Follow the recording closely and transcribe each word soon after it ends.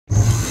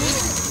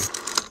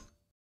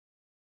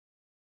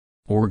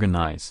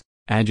organize,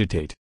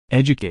 agitate,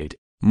 educate,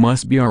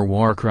 must be our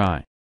war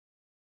cry.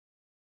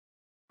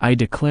 I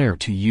declare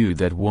to you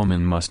that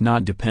woman must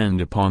not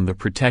depend upon the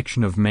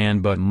protection of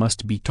man but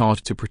must be taught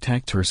to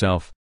protect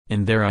herself,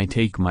 and there I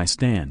take my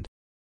stand.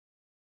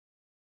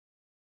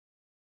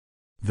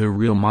 The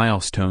real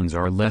milestones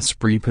are less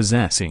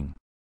prepossessing.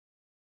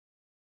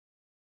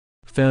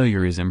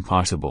 Failure is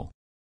impossible.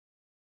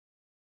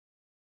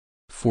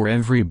 For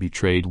every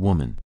betrayed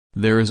woman,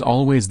 there is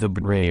always the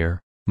betrayer,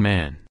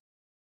 man.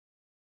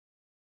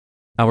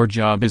 Our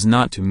job is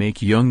not to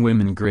make young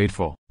women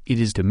grateful, it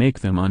is to make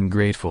them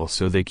ungrateful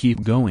so they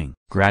keep going.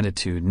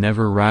 Gratitude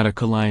never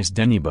radicalized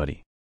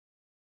anybody.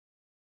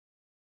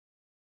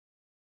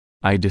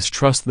 I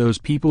distrust those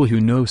people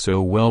who know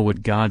so well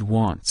what God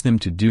wants them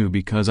to do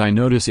because I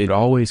notice it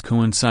always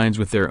coincides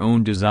with their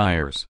own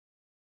desires.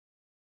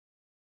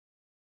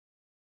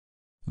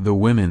 The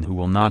women who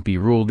will not be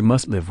ruled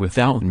must live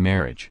without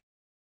marriage.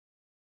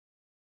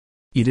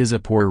 It is a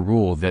poor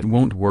rule that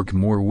won't work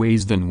more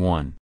ways than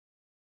one.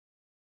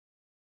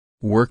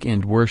 Work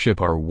and worship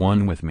are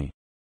one with me.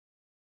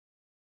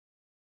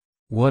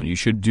 What you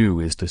should do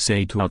is to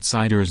say to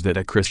outsiders that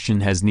a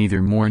Christian has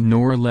neither more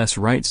nor less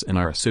rights in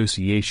our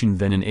association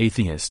than an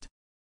atheist.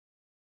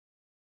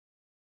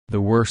 The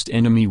worst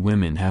enemy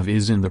women have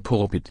is in the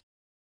pulpit.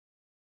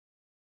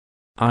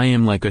 I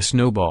am like a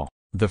snowball,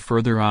 the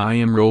further I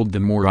am rolled the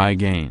more I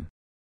gain.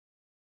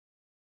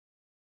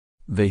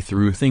 They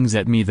threw things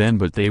at me then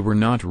but they were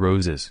not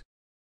roses.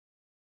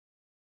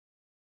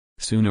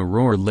 Sooner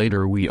or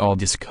later we all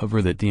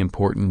discover that the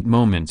important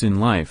moments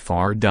in life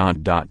are ...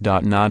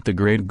 not the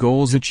great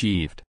goals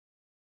achieved.